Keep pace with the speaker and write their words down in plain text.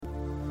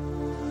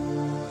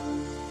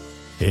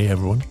Hey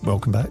everyone,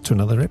 welcome back to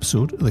another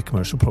episode of the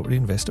Commercial Property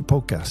Investor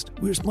Podcast,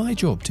 where it's my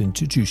job to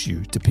introduce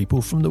you to people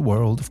from the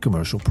world of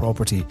commercial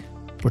property.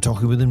 We're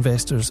talking with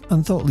investors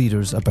and thought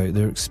leaders about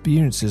their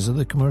experiences of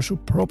the commercial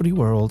property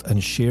world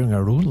and sharing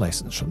our own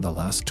lessons from the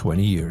last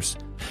 20 years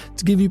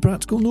to give you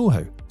practical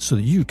know-how so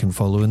that you can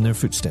follow in their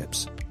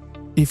footsteps.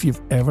 If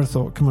you've ever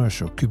thought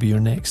commercial could be your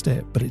next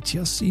step, but it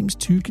just seems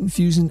too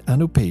confusing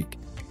and opaque,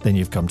 then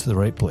you've come to the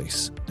right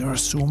place. There are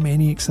so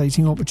many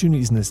exciting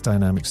opportunities in this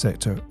dynamic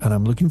sector, and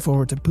I'm looking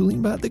forward to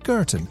pulling back the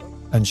curtain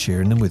and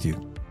sharing them with you.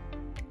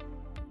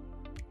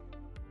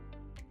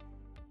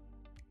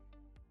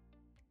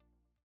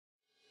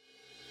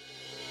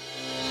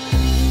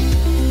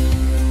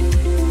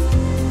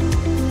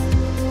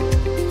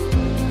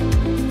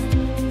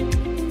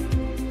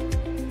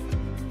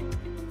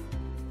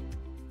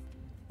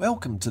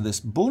 Welcome to this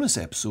bonus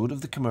episode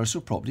of the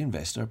Commercial Property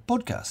Investor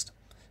Podcast.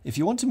 If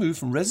you want to move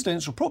from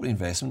residential property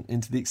investment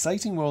into the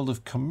exciting world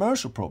of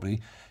commercial property,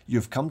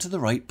 you've come to the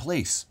right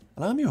place.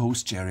 And I'm your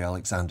host, Jerry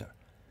Alexander.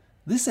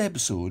 This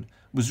episode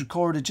was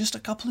recorded just a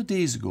couple of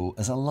days ago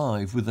as a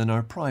live within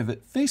our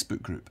private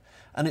Facebook group,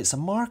 and it's a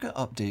market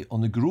update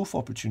on the growth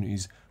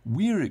opportunities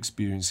we're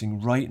experiencing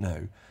right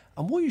now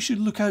and what you should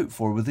look out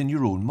for within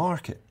your own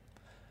market.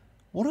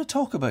 What I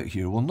talk about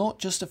here will not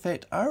just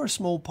affect our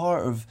small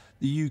part of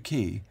the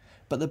UK,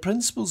 but the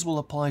principles will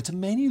apply to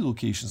many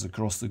locations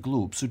across the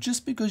globe. So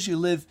just because you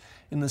live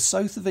in the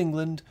south of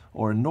England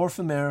or in North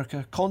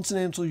America,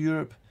 continental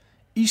Europe,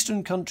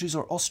 Eastern countries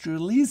or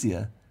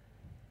Australasia,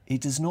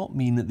 it does not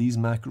mean that these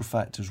macro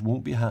factors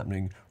won't be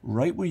happening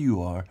right where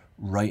you are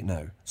right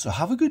now. So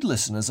have a good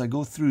listen as I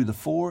go through the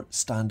 4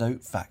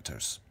 standout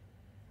factors.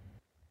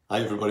 Hi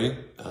everybody,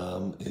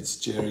 it's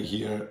Jerry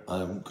here.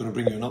 I'm going to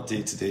bring you an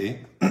update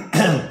today,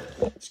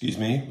 excuse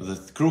me, with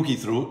a croaky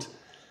throat,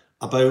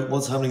 about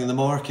what's happening in the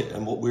market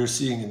and what we're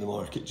seeing in the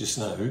market just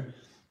now.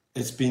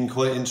 It's been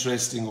quite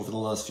interesting over the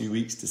last few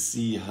weeks to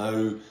see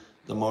how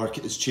the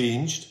market has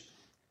changed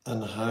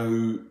and how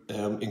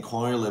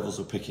inquiry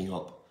levels are picking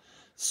up.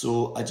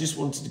 So I just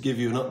wanted to give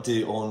you an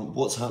update on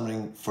what's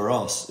happening for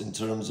us in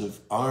terms of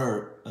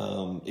our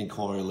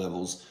inquiry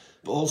levels,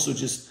 but also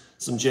just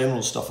some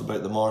general stuff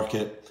about the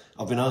market.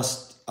 I've been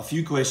asked a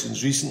few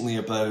questions recently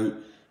about,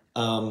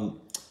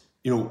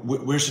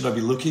 where should I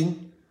be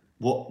looking?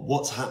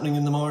 What's happening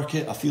in the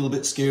market? I feel a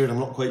bit scared. I'm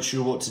not quite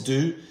sure what to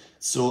do.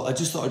 So I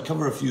just thought I'd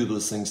cover a few of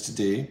those things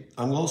today.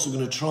 I'm also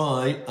going to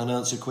try and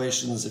answer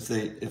questions if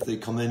they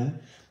come in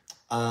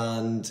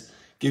and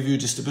give you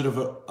just a bit of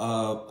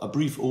a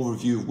brief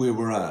overview of where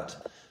we're at.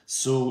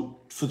 So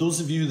for those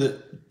of you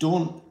that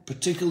don't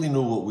particularly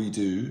know what we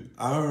do,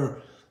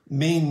 our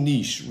main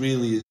niche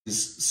really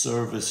is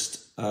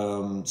serviced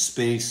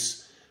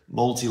space,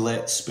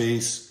 multi-let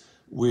space,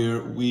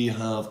 where we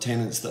have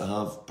tenants that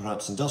have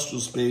perhaps industrial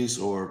space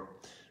or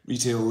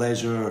retail,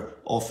 leisure,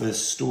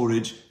 office,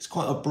 storage. It's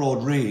quite a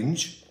broad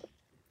range,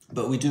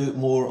 but we do it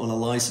more on a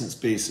license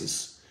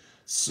basis.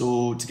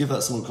 So to give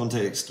that some more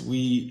context,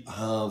 we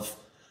have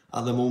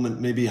at the moment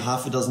maybe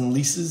half a dozen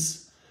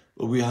leases,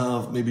 but we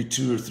have maybe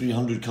 200 or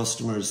 300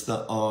 customers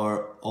that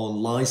are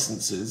on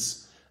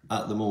licenses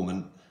at the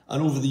moment.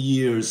 And over the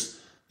years,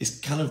 it's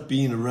kind of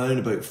been around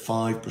about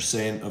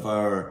 5% of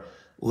our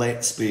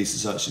let space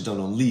is actually done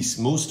on lease.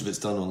 Most of it's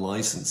done on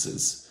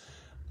licenses.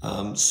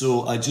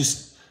 So I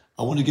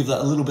want to give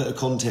that a little bit of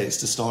context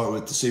to start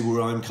with to say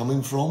where I'm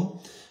coming from.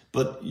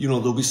 But,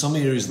 there'll be some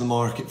areas of the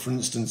market, for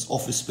instance,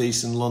 office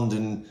space in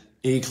London,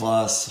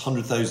 A-class,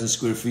 100,000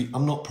 square feet.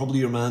 I'm not probably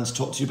your man to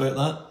talk to you about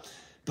that,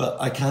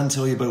 but I can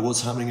tell you about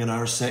what's happening in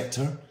our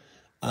sector.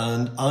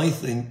 And I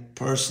think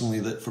personally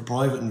that for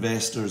private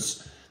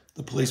investors,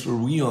 the place where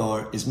we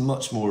are is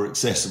much more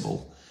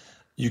accessible.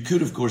 You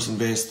could, of course,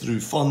 invest through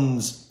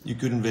funds. You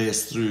could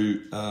invest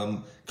through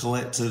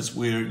collectives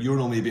where you're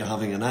not maybe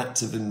having an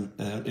active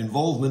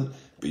involvement,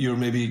 but you're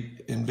maybe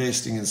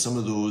investing in some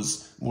of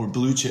those more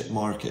blue chip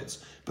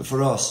markets. But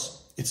for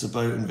us, it's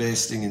about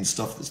investing in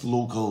stuff that's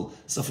local,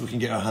 stuff we can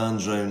get our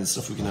hands around and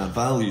stuff we can add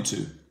value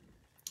to.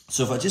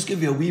 So if I just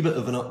give you a wee bit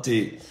of an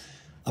update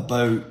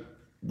about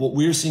what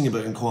we're seeing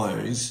about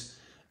inquiries,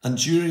 and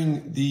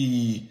during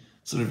the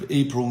sort of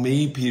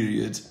April-May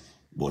period,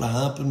 what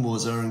happened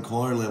was our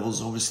inquiry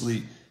levels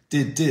obviously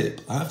did dip.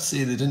 I have to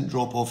say they didn't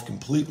drop off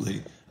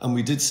completely, and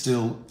we did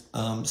still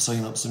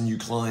sign up some new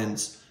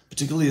clients,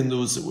 particularly in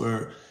those that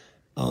were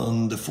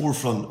on the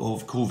forefront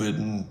of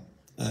COVID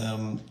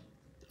and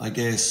I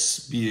guess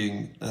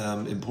being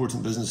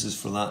important businesses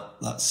for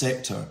that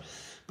sector.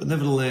 But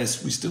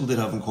nevertheless, we still did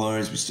have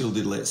inquiries, we still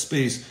did let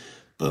space.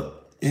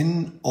 But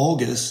in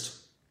August,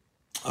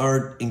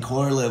 our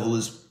inquiry level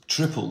has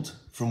tripled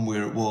from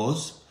where it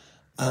was,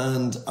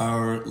 and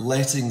our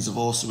lettings have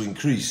also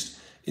increased.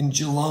 In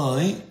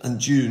July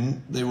and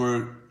June, there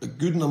were a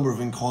good number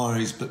of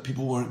inquiries, but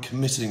people weren't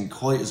committing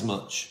quite as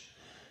much.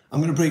 I'm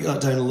going to break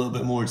that down a little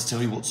bit more to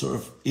tell you what sort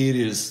of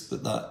areas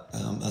that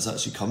has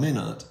actually come in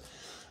at.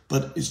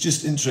 But it's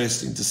just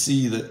interesting to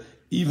see that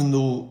even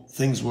though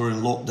things were in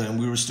lockdown,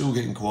 we were still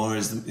getting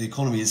inquiries. The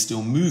economy is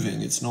still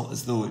moving. It's not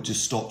as though it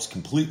just stops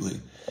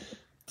completely.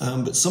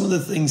 But some of the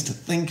things to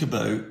think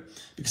about,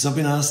 because I've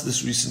been asked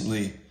this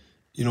recently,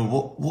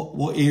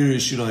 what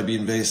areas should I be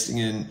investing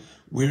in?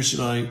 What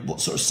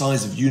sort of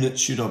size of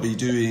units should I be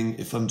doing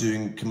if I'm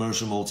doing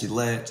commercial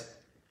multi-let?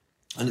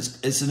 And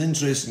it's an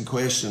interesting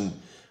question.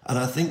 And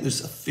I think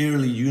there's a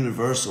fairly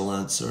universal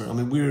answer. I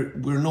mean,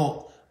 we're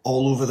not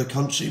all over the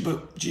country,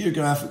 but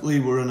geographically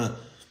we're in a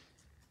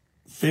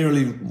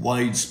fairly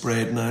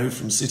widespread now,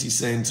 from city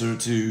centre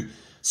to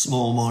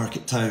small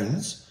market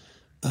towns.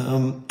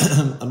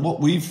 And what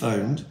we've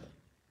found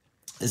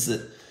is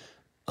that,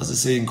 as I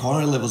say,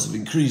 inquiry levels have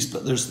increased,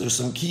 but there's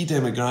some key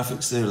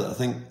demographics there that I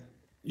think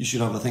you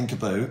should have a think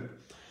about.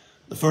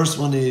 The first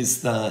one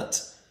is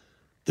that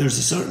there's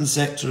a certain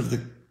sector of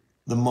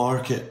the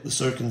market, the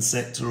certain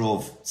sector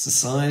of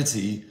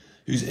society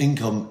whose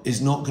income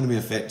is not going to be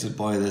affected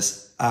by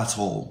this at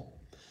all.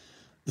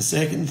 The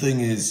second thing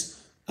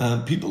is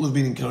people have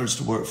been encouraged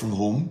to work from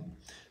home,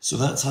 so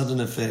that's had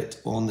an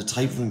effect on the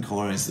type of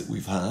inquiries that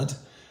we've had.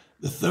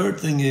 The third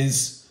thing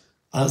is,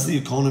 as the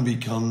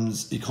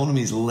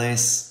economy is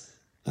less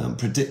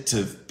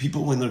predictive,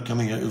 people, when they're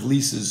coming out of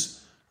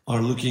leases,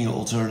 are looking at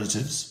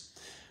alternatives.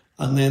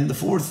 And then the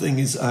fourth thing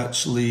is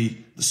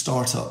actually the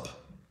startup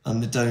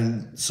and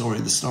the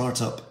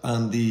startup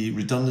and the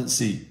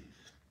redundancy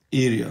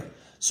area.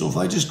 So if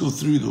I just go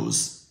through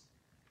those,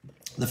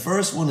 the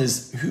first one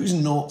is, who's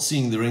not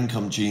seeing their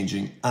income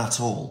changing at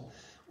all?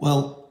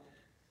 Well,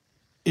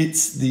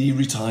 it's the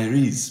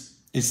retirees,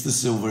 it's the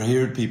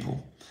silver-haired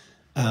people,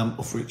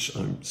 of which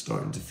I'm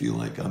starting to feel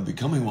like I'm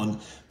becoming one.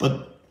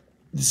 But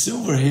the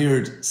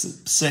silver-haired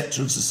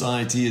sector of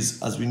society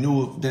is, as we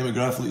know,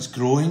 demographically it's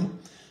growing.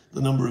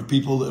 The number of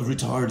people that have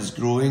retired is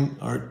growing.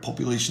 Our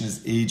population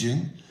is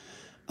aging.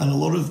 And a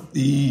lot of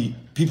the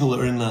people that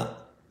are in that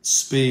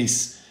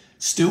space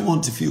still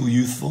want to feel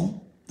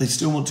youthful. They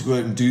still want to go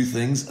out and do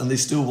things, and they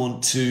still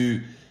want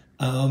to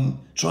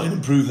try and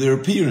improve their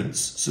appearance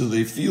so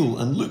they feel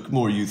and look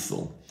more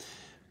youthful.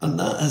 And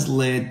that has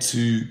led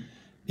to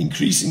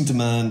increasing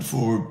demand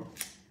for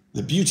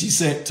the beauty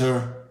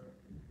sector,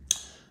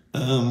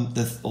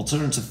 the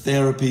alternative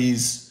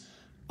therapies,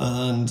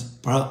 and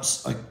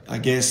perhaps, I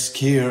guess,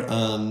 care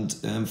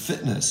and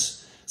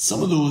fitness.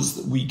 Some of those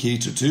that we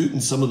cater to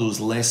and some of those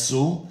less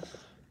so.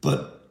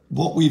 But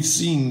what we've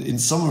seen in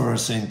some of our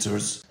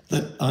centres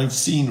that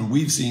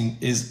we've seen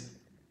is,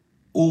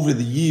 over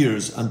the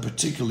years and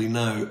particularly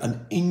now,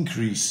 an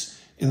increase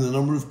in the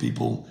number of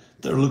people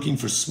that are looking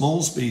for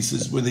small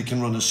spaces where they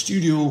can run a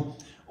studio,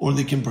 or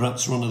they can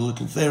perhaps run a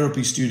little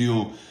therapy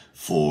studio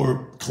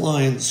for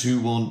clients who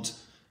want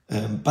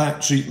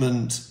back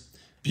treatment,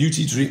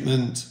 beauty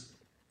treatment,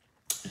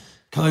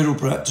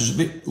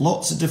 chiropractors,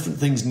 lots of different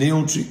things,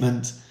 nail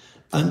treatment.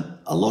 And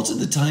a lot of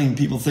the time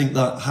people think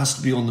that has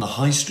to be on the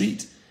high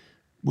street,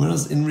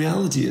 whereas in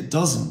reality it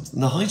doesn't.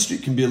 And the high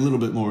street can be a little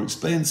bit more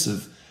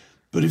expensive,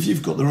 but if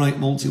you've got the right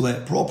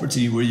multi-let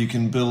property where you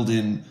can build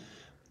in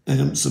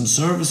some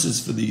services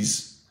for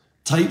these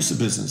types of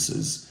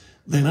businesses,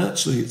 then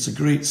actually it's a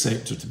great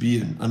sector to be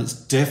in. And it's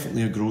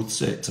definitely a growth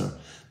sector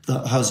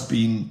that has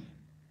been,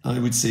 I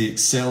would say,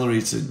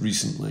 accelerated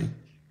recently.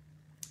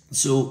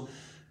 So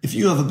if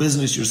you have a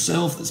business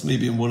yourself that's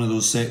maybe in one of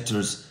those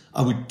sectors,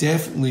 I would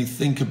definitely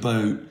think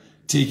about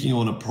taking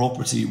on a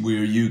property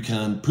where you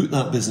can put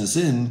that business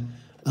in,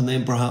 and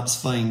then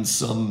perhaps find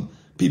some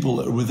people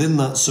that are within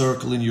that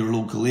circle in your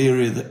local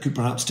area that could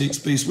perhaps take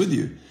space with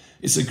you.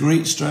 It's a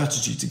great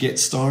strategy to get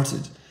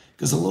started,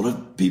 because a lot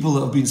of people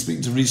that I've been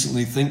speaking to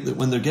recently think that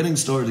when they're getting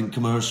started in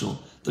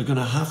commercial, they're going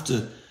to have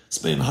to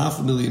spend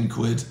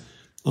 £500,000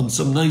 on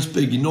some nice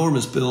big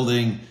enormous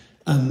building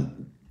and,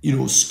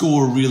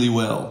 score really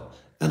well.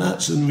 And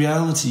actually in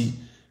reality,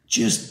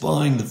 just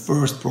buying the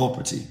first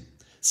property,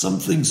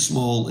 something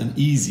small and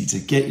easy to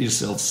get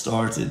yourself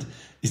started,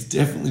 is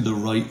definitely the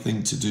right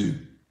thing to do,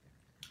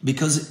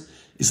 because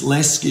it's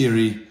less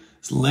scary,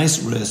 it's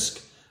less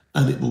risk,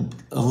 and it will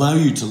allow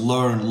you to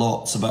learn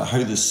lots about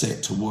how this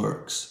sector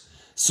works.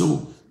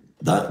 So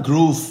that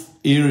growth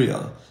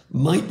area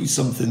might be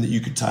something that you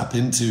could tap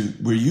into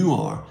where you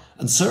are.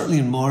 And certainly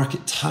in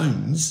market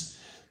towns,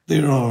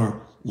 there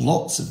are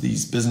lots of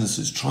these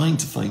businesses trying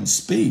to find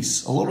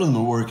space. A lot of them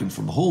are working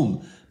from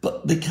home,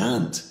 but they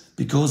can't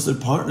because their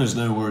partner's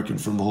now working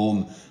from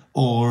home,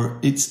 or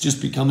it's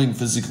just becoming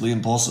physically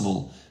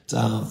impossible to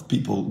have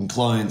people and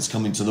clients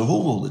coming to their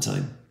home all the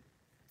time.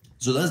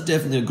 So that's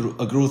definitely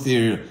a growth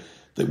area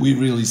that we've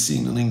really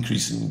seen an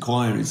increase in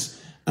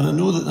inquiries. And I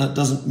know that that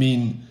doesn't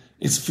mean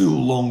it's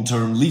full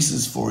long-term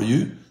leases for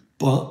you,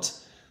 but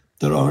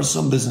there are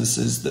some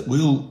businesses that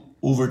will,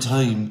 over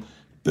time,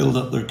 build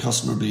up their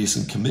customer base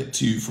and commit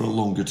to you for a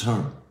longer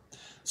term.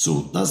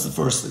 So that's the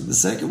first thing. The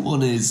second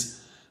one is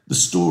the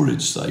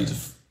storage side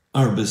of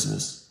our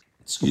business.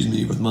 Excuse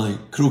me with my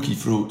croaky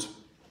throat.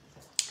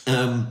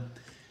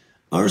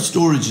 Our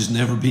storage has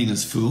never been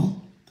as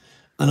full.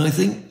 And I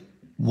think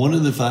one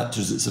of the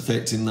factors that's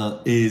affecting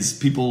that is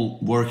people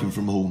working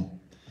from home.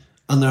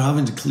 And they're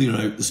having to clear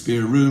out the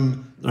spare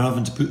room. They're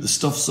having to put the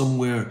stuff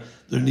somewhere.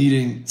 They're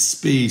needing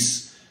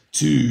space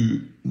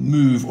to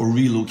move or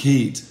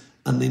relocate.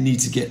 and they need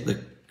to get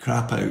the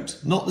crap out.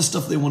 Not the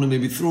stuff they want to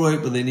maybe throw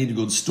out, but they need to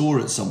go and store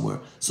it somewhere.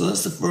 So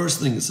that's the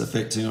first thing that's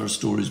affecting our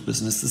storage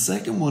business. The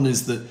second one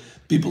is that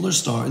people are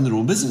starting their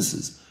own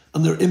businesses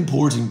and they're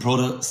importing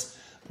products.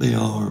 They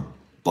are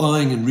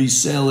buying and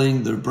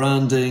reselling, they're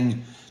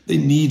branding. They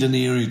need an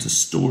area to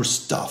store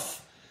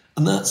stuff.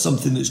 And that's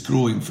something that's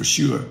growing for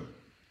sure.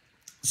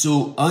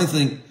 So I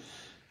think,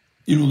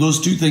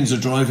 those two things are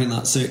driving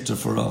that sector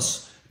for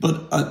us.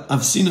 But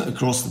I've seen it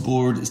across the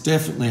board. It's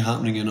definitely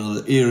happening in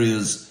other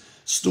areas.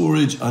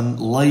 Storage and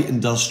light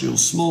industrial,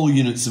 small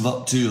units of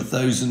up to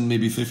 1,000,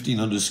 maybe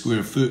 1,500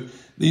 square foot.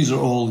 These are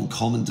all in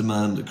common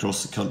demand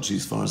across the country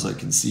as far as I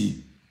can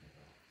see.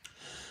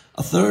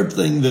 A third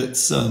thing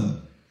that's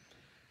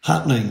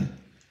happening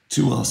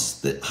to us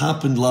that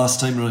happened last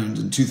time around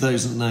in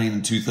 2009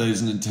 and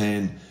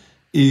 2010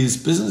 is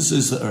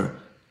businesses that are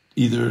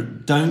either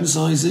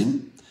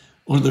downsizing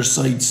or they're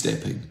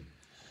sidestepping.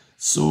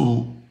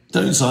 So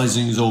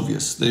downsizing is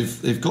obvious.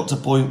 They've got to a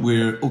point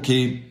where,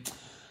 okay,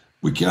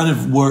 we kind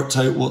of worked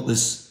out what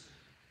this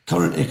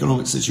current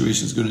economic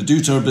situation is going to do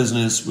to our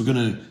business. We're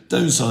going to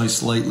downsize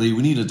slightly.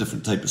 We need a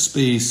different type of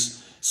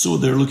space. So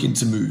they're looking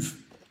to move.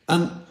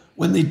 And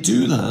when they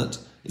do that,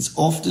 it's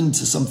often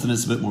to something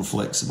that's a bit more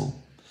flexible.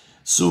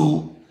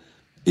 So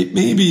it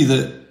may be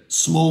that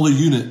smaller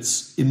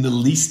units in the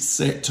leased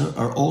sector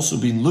are also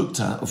being looked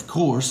at, of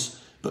course,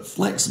 but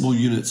flexible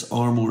units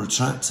are more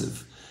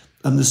attractive.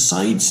 And the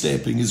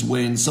sidestepping is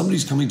when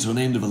somebody's coming to an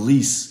end of a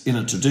lease in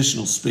a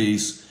traditional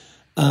space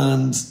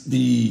and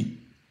the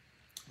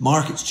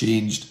market's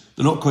changed.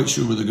 They're not quite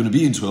sure where they're going to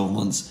be in 12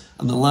 months.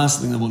 And the last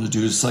thing they want to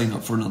do is sign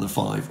up for another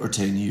 5 or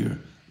 10 year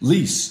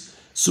lease.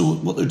 So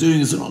what they're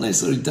doing is they're not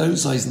necessarily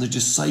downsizing, they're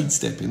just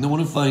sidestepping. They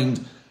want to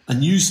find a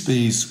new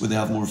space where they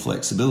have more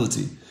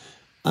flexibility.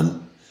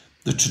 And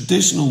the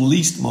traditional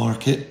leased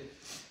market,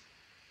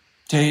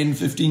 10,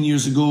 15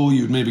 years ago,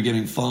 you were maybe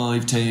getting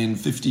 5, 10,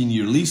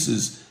 15-year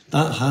leases.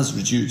 That has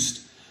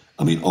reduced.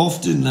 I mean,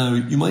 often now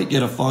you might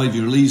get a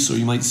 5-year lease or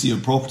you might see a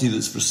property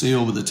that's for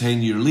sale with a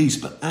 10-year lease,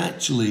 but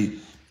actually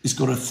it's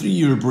got a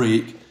 3-year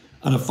break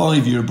and a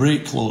 5-year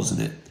break clause in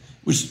it,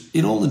 which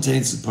in all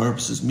intents and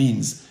purposes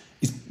means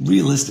it's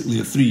realistically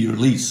a 3-year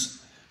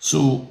lease.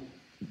 So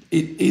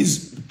it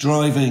is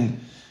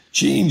driving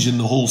change in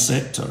the whole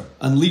sector,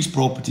 and lease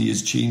property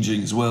is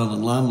changing as well,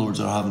 and landlords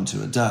are having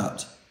to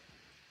adapt.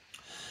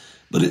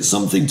 But it's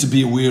something to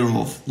be aware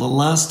of. The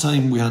last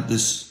time we had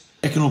this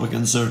economic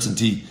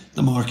uncertainty,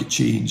 the market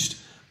changed,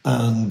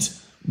 and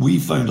we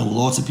found a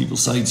lot of people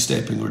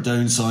sidestepping or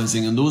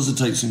downsizing, and those are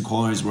the types of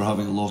inquiries we're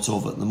having a lot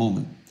of at the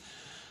moment.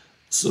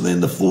 So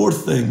then the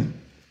fourth thing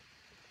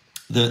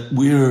that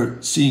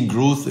we're seeing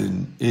growth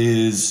in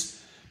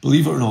is,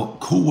 believe it or not,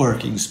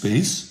 co-working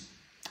space,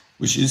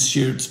 which is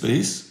shared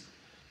space.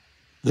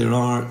 There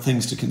are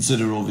things to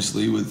consider,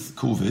 obviously, with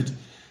COVID,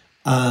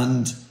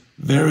 and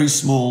very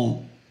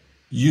small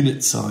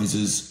unit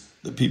sizes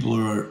that people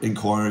are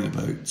inquiring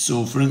about.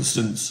 So, for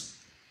instance,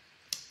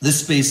 this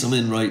space I'm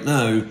in right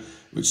now,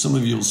 which some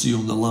of you will see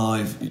on the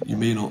live, you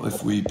may not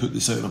if we put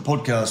this out on a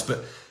podcast,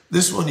 but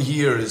this one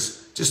here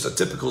is just a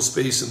typical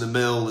space in the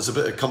mill. There's a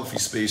bit of comfy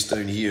space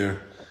down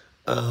here.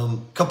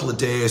 Couple of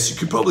desks. You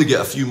could probably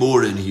get a few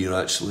more in here,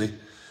 actually.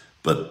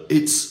 But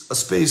it's a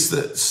space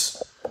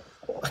that's,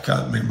 I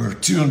can't remember,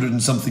 200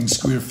 and something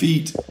square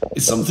feet.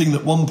 It's something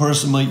that one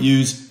person might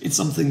use. It's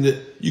something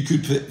that you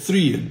could put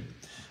 3 in.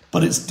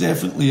 But it's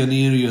definitely an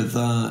area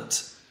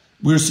that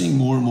we're seeing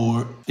more and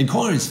more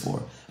inquiries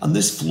for. And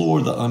this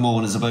floor that I'm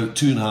on is about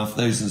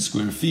 2,500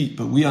 square feet,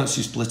 but we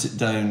actually split it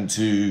down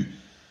to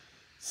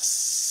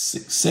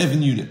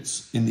 7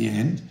 units in the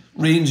end,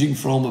 ranging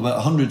from about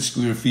 100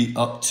 square feet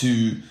up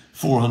to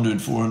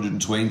 400,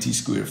 420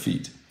 square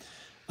feet.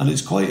 And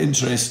it's quite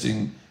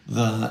interesting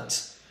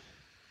that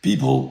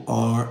people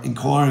are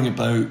inquiring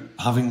about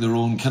having their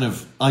own kind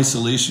of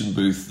isolation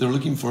booth. They're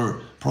looking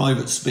for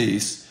private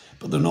space,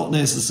 but they're not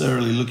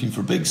necessarily looking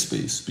for big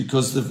space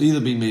because they've either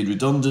been made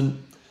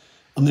redundant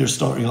and they're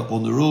starting up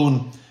on their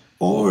own,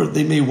 or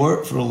they may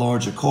work for a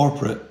larger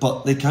corporate,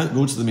 but they can't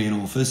go to the main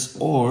office,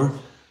 or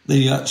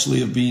they actually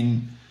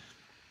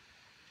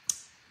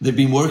they've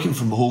been working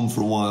from home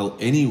for a while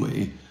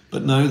anyway,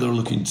 but now they're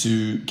looking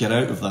to get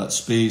out of that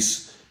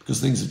space because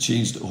things have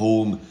changed at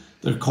home.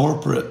 Their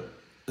corporate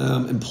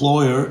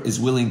employer is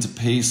willing to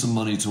pay some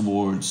money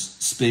towards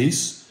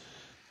space,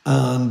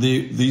 and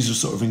these are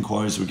sort of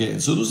inquiries we're getting.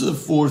 So those are the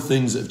 4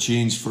 things that have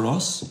changed for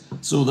us.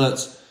 So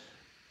that's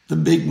the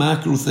big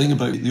macro thing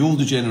about the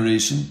older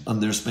generation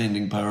and their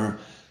spending power.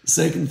 The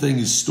second thing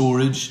is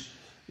storage.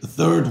 The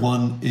third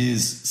one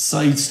is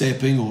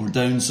sidestepping or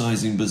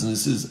downsizing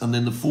businesses. And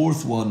then the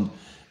fourth one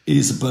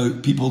is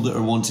about people that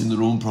are wanting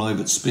their own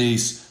private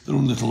space, their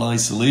own little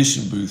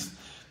isolation booth.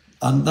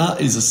 And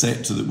that is a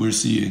sector that we're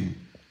seeing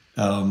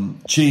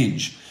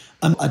change.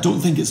 And I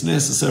don't think it's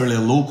necessarily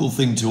a local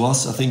thing to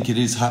us. I think it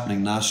is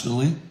happening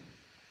nationally.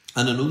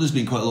 And I know there's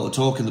been quite a lot of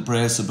talk in the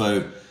press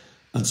about,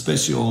 and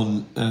especially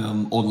on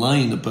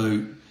online,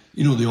 about,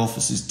 the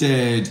office is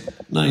dead.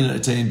 9 out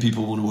of 10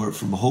 people want to work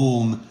from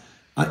home.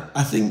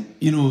 I think,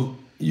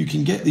 you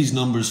can get these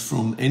numbers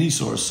from any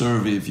sort of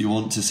survey if you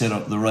want to set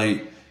up the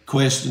right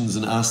questions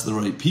and ask the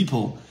right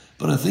people.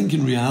 But I think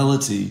in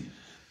reality,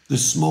 the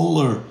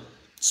smaller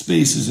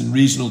spaces in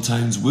regional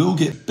towns will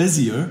get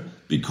busier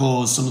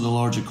because some of the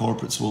larger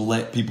corporates will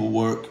let people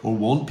work or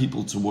want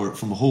people to work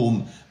from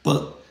home,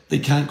 but they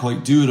can't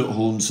quite do it at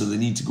home, so they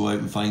need to go out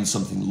and find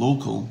something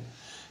local.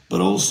 But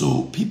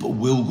also, people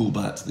will go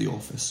back to the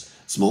office.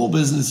 Small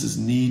businesses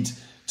need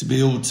to be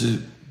able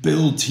to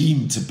build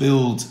team, to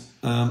build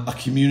a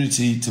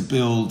community, to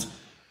build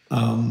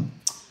that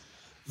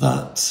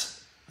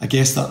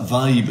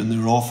vibe in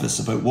their office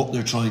about what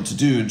they're trying to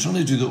do. And trying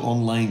to do that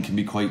online can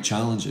be quite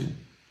challenging.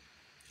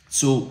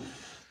 So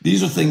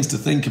these are things to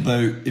think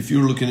about if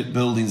you're looking at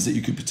buildings that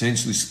you could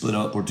potentially split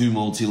up or do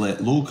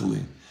multi-let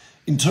locally.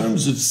 In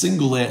terms of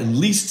single-let and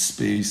leased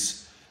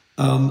space,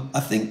 I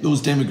think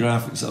those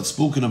demographics I've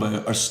spoken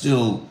about are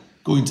still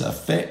going to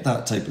affect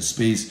that type of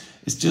space.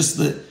 It's just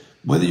that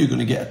whether you're going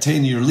to get a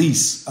 10-year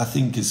lease, I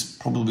think is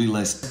probably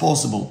less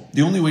possible.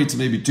 The only way to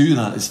maybe do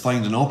that is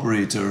find an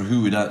operator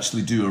who would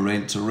actually do a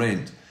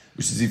rent-to-rent,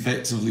 which is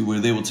effectively where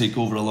they will take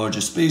over a larger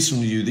space from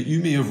you that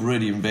you may have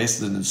already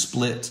invested in and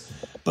split.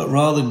 But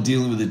rather than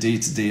dealing with the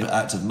day-to-day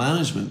active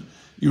management,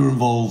 you're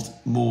involved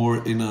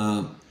more in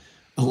a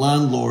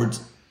landlord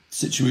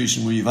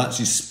situation where you've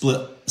actually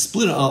split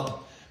it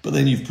up, but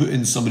then you've put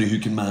in somebody who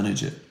can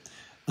manage it.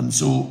 And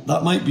so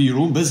that might be your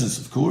own business,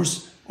 of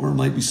course, or it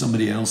might be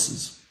somebody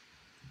else's.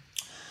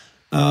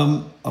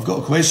 I've got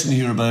a question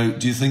here about,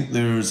 do you think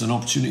there's an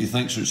opportunity,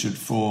 thanks Richard,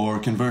 for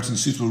converting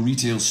suitable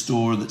retail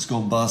store that's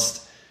gone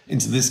bust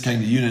into this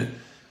kind of unit?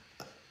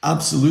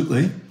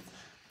 Absolutely.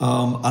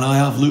 And I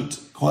have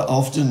looked quite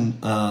often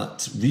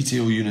at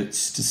retail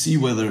units to see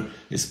whether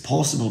it's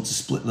possible to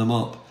split them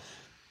up.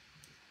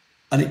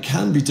 And it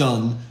can be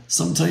done.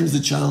 Sometimes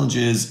the challenge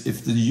is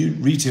if the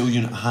retail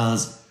unit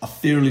has a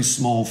fairly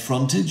small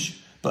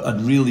frontage, but a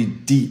really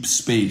deep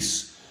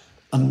space.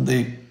 And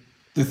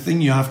the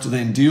thing you have to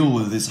then deal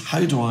with is,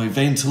 how do I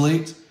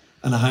ventilate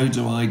and how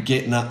do I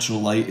get natural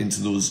light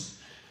into those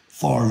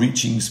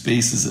far-reaching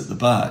spaces at the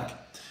back?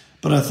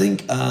 But I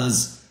think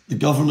as the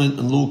government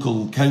and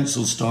local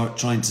councils start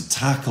trying to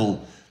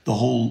tackle the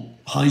whole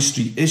high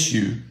street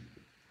issue,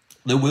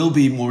 there will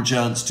be more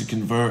chance to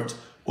convert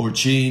or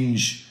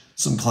change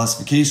some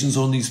classifications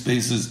on these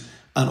spaces,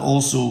 and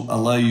also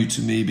allow you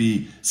to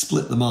maybe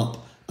split them up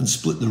and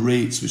split the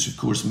rates, which of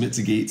course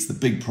mitigates the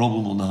big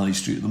problem on the high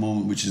street at the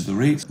moment, which is the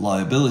rate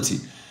liability.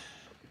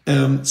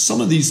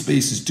 Some of these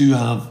spaces do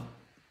have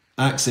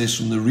access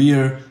from the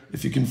rear.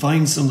 If you can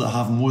find some that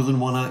have more than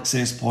one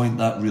access point,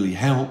 that really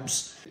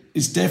helps.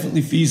 It's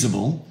definitely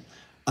feasible.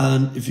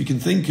 And if you can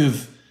think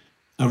of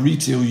a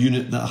retail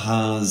unit that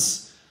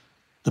has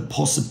the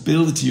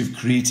possibility of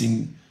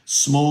creating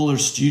smaller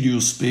studio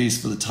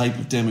space for the type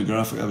of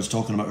demographic I was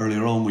talking about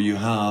earlier on, where you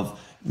have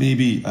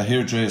maybe a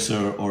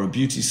hairdresser or a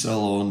beauty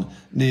salon,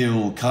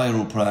 nail,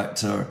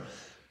 chiropractor,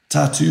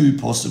 tattoo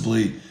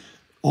possibly,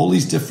 all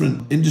these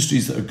different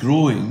industries that are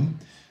growing,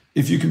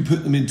 if you can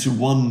put them into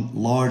one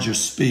larger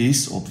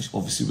space,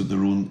 obviously with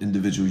their own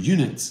individual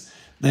units,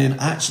 then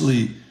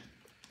actually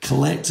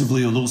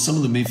collectively, although some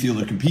of them may feel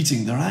they're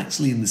competing, they're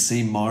actually in the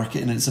same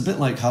market. And it's a bit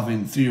like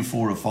having 3 or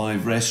 4 or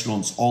 5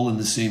 restaurants all in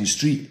the same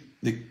street.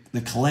 The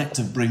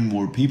collective bring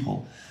more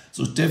people.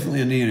 So it's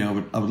definitely an area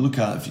I would look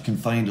at if you can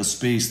find a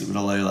space that would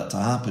allow that to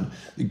happen.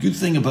 The good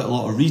thing about a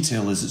lot of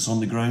retail is it's on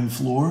the ground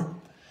floor,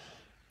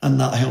 and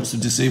that helps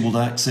with disabled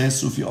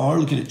access. So if you are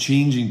looking at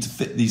changing to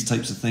fit these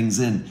types of things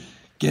in,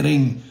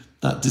 getting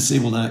that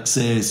disabled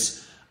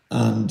access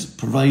and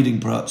providing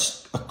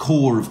perhaps a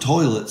core of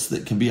toilets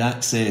that can be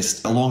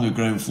accessed along a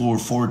ground floor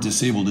for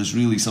disabled is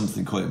really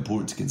something quite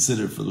important to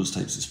consider for those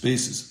types of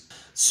spaces.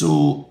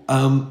 So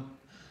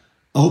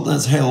I hope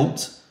that's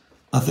helped.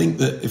 I think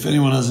that if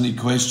anyone has any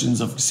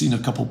questions, I've seen a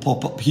couple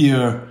pop up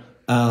here.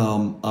 I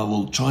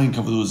will try and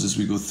cover those as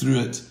we go through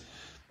it.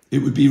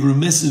 It would be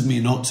remiss of me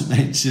not to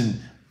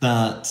mention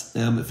that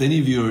if any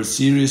of you are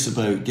serious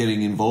about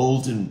getting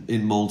involved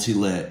in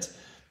multi-let,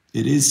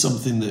 it is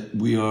something that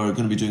we are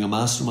going to be doing a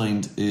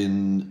mastermind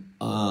in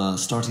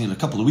starting in a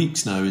couple of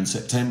weeks now in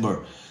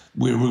September,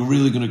 where we're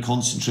really going to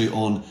concentrate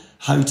on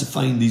how to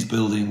find these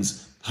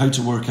buildings, how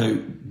to work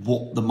out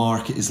what the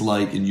market is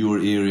like in your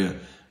area,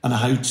 and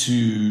how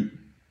to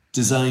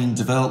design,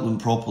 develop them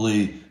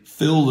properly,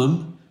 fill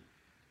them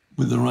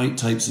with the right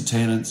types of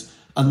tenants,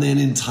 and then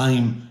in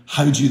time,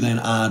 how do you then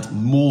add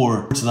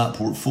more to that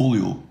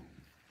portfolio?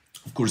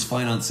 Of course,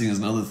 financing is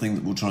another thing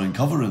that we'll try and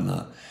cover in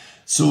that.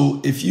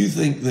 So if you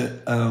think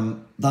that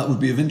that would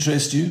be of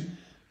interest to you,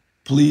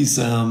 please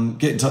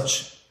get in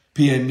touch,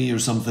 PM me or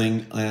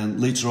something, and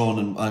later on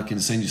and I can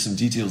send you some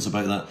details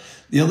about that.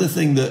 The other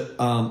thing that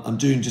I'm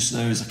doing just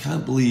now is I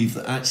can't believe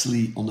that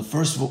actually on the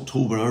 1st of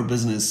October,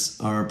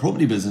 our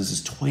property business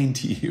is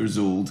 20 years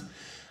old.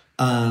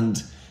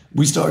 And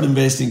we started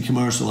investing in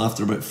commercial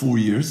after about 4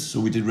 years.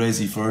 So we did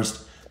resi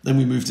first, then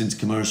we moved into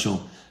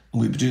commercial,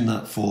 and we've been doing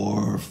that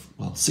for,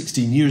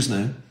 16 years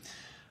now.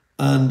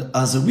 And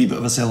as a wee bit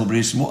of a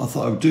celebration, what I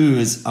thought I would do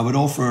is I would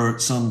offer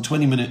some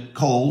 20-minute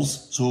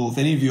calls. So if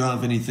any of you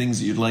have any things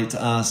that you'd like to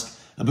ask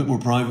a bit more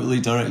privately,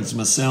 directly to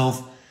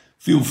myself,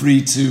 feel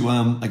free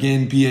to,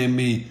 again, PM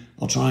me.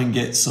 I'll try and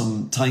get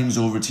some times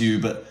over to you.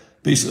 But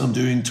basically, I'm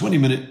doing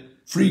 20-minute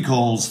free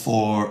calls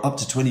for up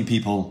to 20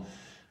 people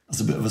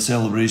as a bit of a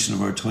celebration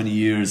of our 20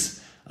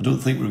 years. I don't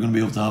think we're going to be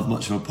able to have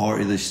much of a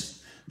party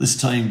this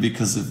time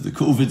because of the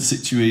COVID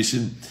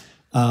situation.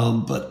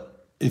 But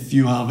if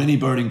you have any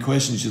burning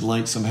questions you'd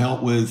like some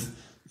help with,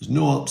 there's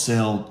no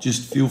upsell.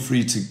 Just feel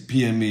free to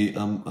PM me.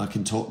 I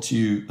can talk to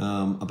you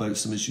about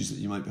some issues that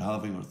you might be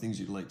having or things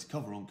you'd like to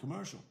cover on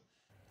commercial.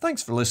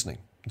 Thanks for listening,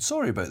 and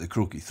sorry about the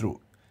croaky throat.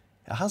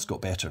 It has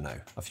got better now,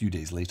 a few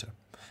days later.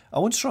 I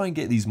want to try and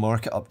get these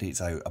market updates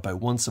out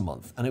about once a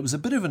month, and it was a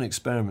bit of an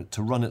experiment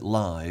to run it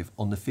live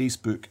on the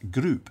Facebook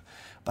group,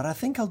 but I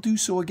think I'll do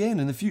so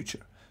again in the future.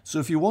 So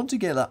if you want to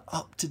get that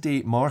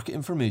up-to-date market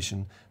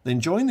information, then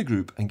join the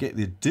group and get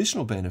the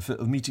additional benefit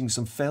of meeting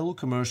some fellow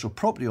commercial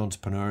property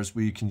entrepreneurs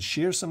where you can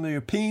share some of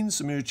your pains,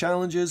 some of your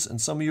challenges and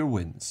some of your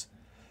wins.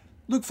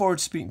 Look forward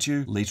to speaking to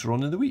you later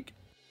on in the week.